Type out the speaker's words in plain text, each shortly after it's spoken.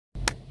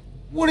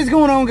What is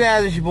going on,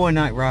 guys? It's your boy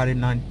Night Rider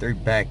 93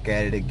 back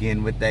at it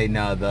again with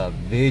another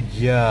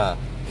video.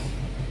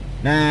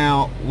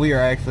 Now we are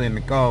actually in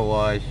the car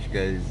wash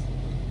because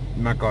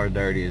my car's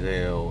dirty as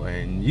hell,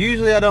 and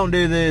usually I don't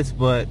do this,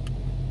 but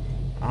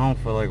I don't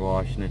feel like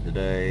washing it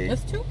today.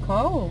 It's too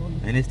cold.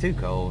 And it's too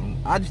cold.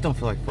 I just don't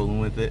feel like fooling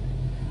with it.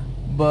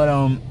 But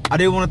I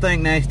do want to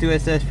thank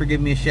Nash2SS for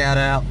giving me a shout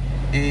out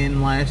in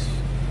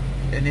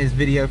his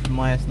video from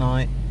last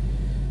night.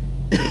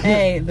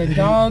 Hey, the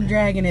dog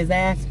dragging his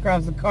ass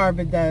across the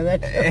carpet though.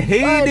 That's so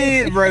he funny.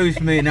 did roast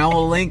me, and I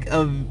will link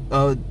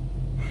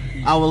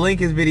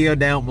his video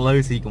down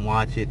below so you can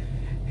watch it.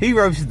 He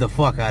roasted the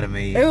fuck out of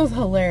me. It was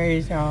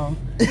hilarious, y'all.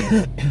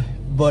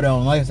 But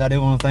like I said, I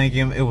do want to thank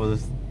him. It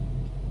was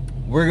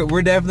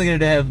we're definitely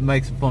gonna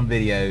make some fun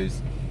videos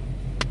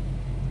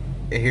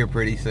here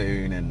pretty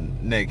soon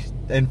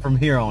and from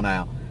here on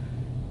out.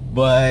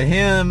 But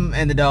him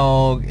and the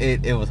dog,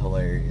 it was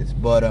hilarious.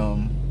 But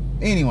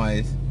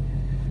anyways.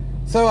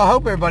 So I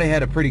hope everybody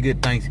had a pretty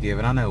good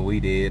Thanksgiving. I know we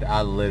did. We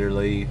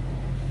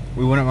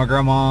went at my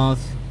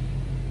grandma's,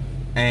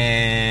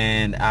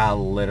 and I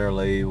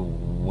literally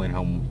went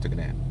home, took a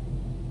nap.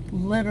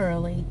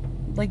 Literally.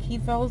 Like he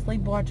fell asleep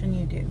watching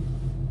YouTube.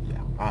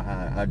 Yeah,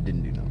 I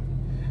didn't do nothing.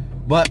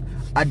 But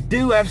I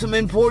do have some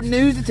important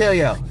news to tell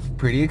y'all.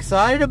 Pretty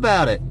excited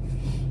about it.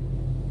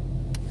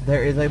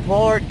 There is a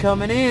part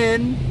coming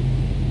in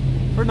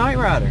for Knight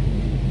Rider.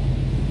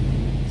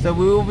 So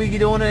we will be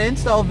doing an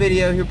install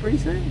video here pretty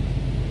soon.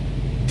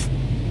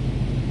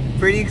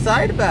 Pretty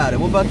excited about it.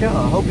 What about y'all?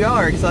 I hope y'all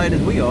are excited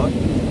as we are.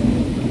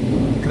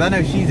 Because I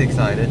know she's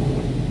excited.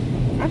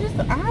 I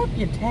hope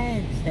your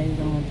tag stays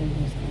on through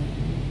this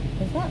thing.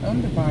 Because that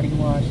underbody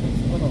wash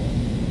is little.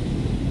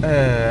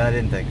 I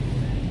didn't think of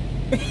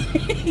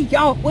that.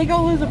 Y'all, we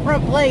gonna lose a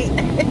front plate.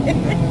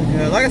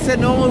 Like I said,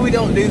 normally we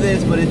don't do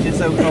this, but it's just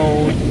so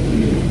cold.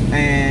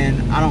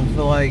 And I don't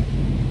feel like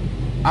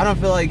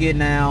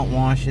getting out,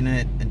 washing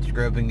it, and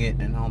scrubbing it,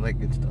 and all that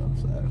good stuff.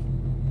 So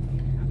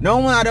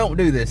normally I don't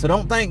do this, so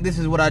don't think this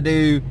is what I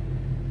do.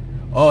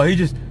 Oh, he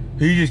just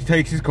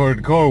takes his car to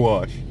the car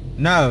wash.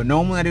 No,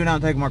 normally I do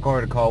not take my car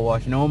to the car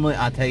wash. Normally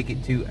I take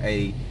it to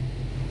a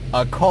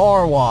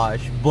car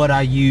wash, but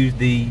I use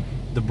the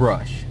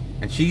brush,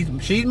 and she's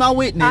my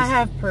witness. I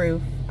have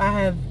proof.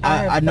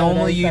 I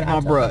normally use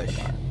my brush,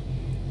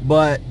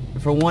 but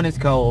for one, it's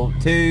cold.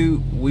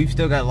 Two, we've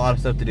still got a lot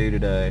of stuff to do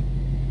today.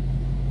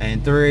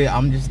 And three,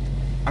 I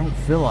don't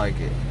feel like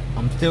it.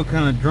 I'm still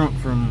kind of drunk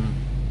from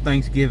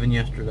Thanksgiving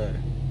yesterday.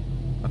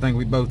 I think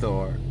we both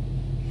are.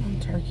 I'm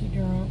turkey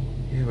drunk.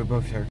 Yeah, we're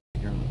both turkey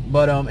drunk.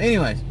 But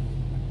anyways,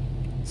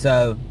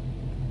 so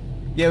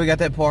yeah, we got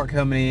that part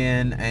coming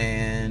in,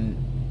 and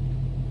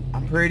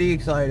I'm pretty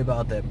excited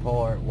about that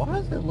part. Why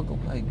does it look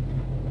like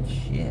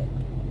shit?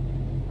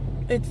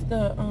 It's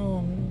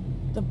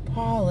the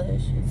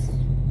polish.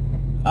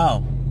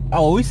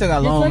 Oh, we still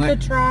got long. It's like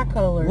a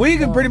tricolor. We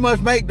can pretty much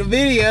make the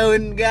video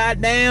in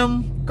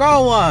goddamn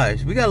car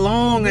wash. We got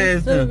long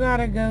ass. Still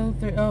gotta go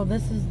through. Oh,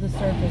 this is the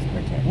surface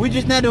protection. We're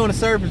just not doing a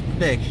surface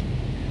protection.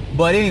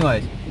 But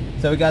anyways,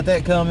 so we got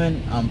that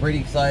coming. I'm pretty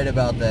excited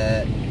about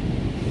that.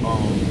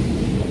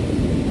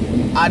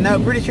 I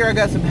know, pretty sure I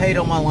got some hate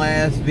on my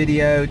last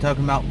video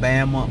talking about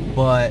Bama,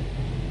 but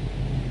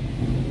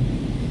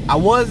I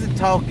wasn't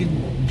talking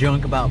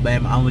junk about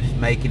Bama. I was just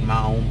making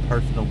my own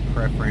personal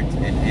preference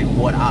and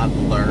what I've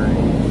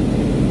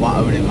learned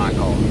while owning my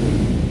car.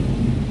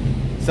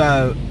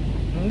 So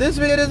this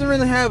video doesn't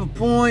really have a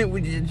point.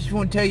 We just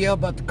want to tell you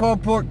about the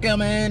carport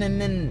coming,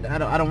 and then I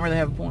don't really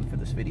have a point for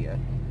this video.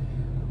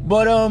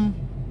 But I'm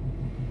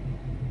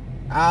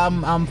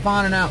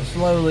finding out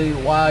slowly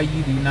why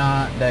you do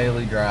not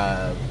daily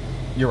drive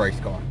your race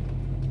car.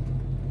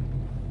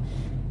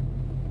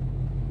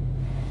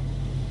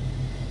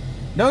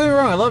 Don't get me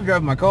wrong, I love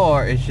driving my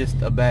car. It's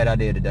just a bad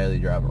idea to daily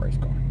drive a race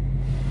car.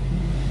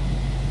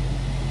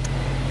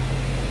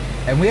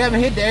 And we haven't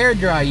hit the air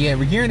dry yet.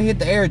 We're gearing to hit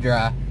the air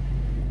dry.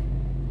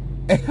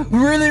 And I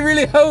really,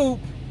 really hope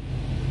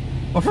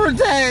my front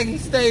tag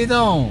stays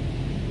on.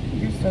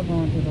 You're still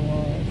going through the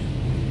wash.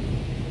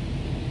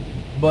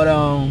 But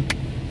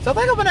so I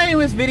think I'm gonna name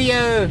this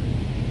video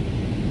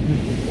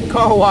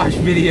car wash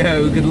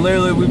video, because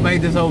literally we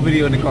made this whole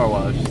video in the car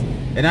wash.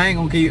 And I ain't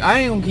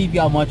gonna keep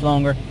y'all much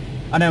longer.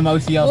 I know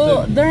most of y'all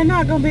Well, they're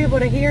not going to be able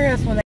to hear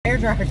us when the air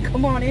dryers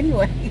come on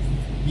anyways.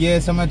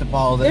 Yes, I'm going to have to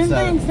pause it.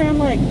 Them things sound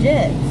like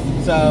jets.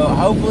 So,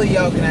 hopefully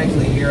y'all can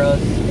actually hear us.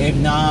 If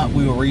not,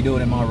 we will redo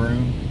it in my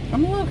room.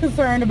 I'm a little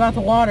concerned about the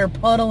water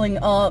puddling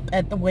up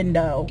at the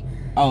window.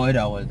 Oh, it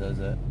always does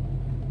that.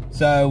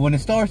 So, when it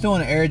starts doing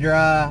the air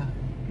dry...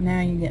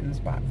 Now you're getting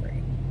spot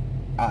free.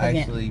 I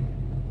actually,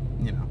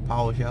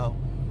 polish y'all.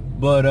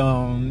 But, I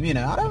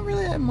don't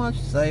really have much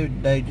to say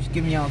today. Just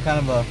giving y'all kind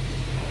of a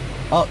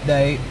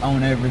update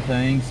on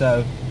everything.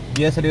 So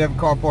yes, I do have a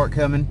car part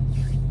coming.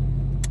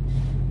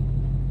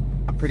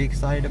 I'm pretty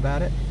excited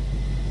about it,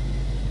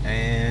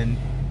 and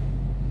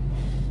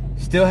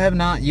still have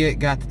not yet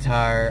got the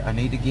tire. I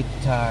need to get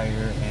the tire.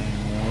 And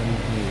what is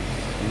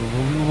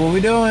this? What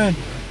we doing?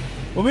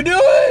 What we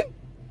doing?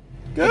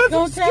 Guys, It's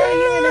gonna tell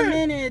you in a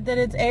minute that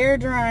it's air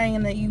drying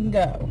and that you can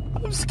go.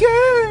 I'm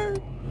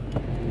scared.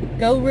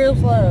 Go real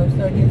slow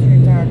so it gets your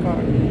entire car.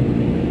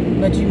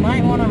 But you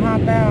might want to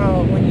hop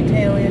out when your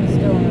tail end's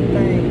still on the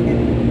thing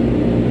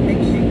and make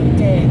sure your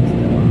tag's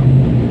still on.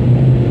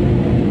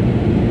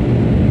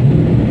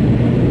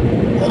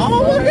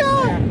 Oh my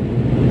God!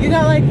 You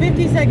got like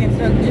 50 seconds,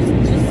 so just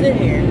sit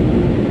here.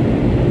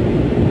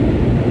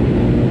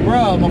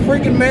 Bro, my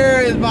freaking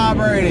mirror is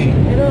vibrating.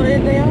 They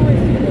always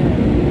do that.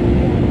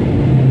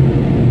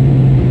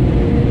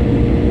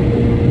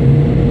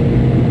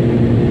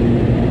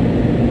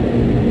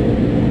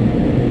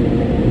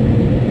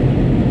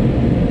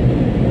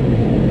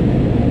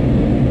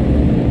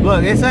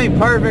 Look, this ain't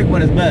perfect,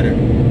 but it's better.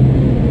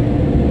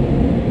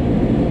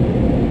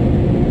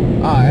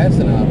 Alright, that's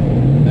enough.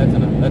 That's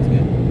enough. That's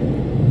good.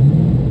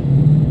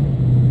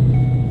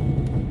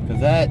 Cause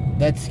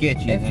that's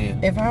sketchy as hell.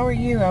 If I were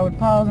you, I would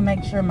pause and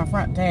make sure my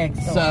front tag's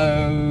still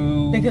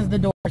on. Because the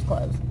door's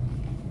closed.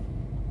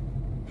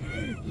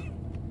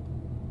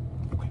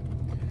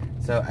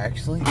 So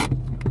actually,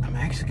 I'm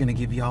actually gonna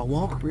give y'all a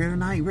walk around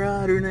Night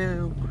Rider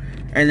now.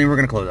 And then we're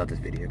gonna close out this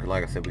video, because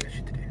like I said, we got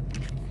shit to do.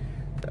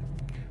 So,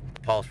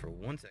 pause for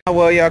 1 second.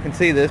 Well, y'all can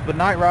see this, but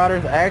Night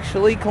Rider's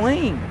actually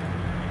clean.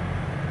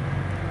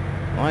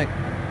 Like,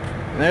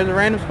 there's a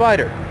random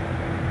spider.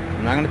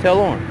 I'm not gonna tell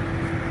Lauren.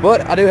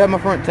 But I do have my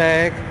front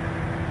tag.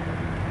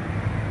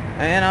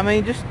 And I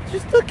mean, just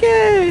look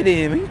at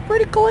him. He's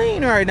pretty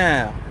clean right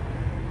now.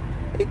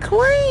 He's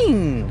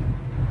clean.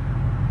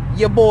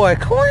 Your boy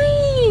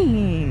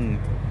clean.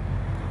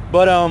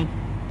 But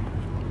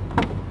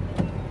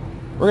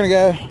we're gonna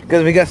go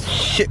because we got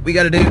shit we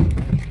gotta do.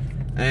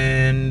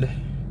 And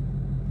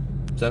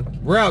so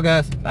we're out,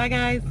 guys. Bye,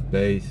 guys.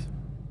 Peace.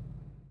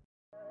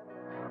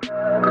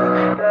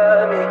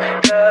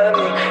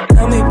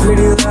 Tell me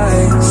pretty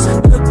lies,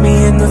 look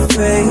me in the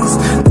face,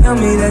 tell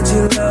me that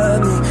you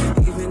love me.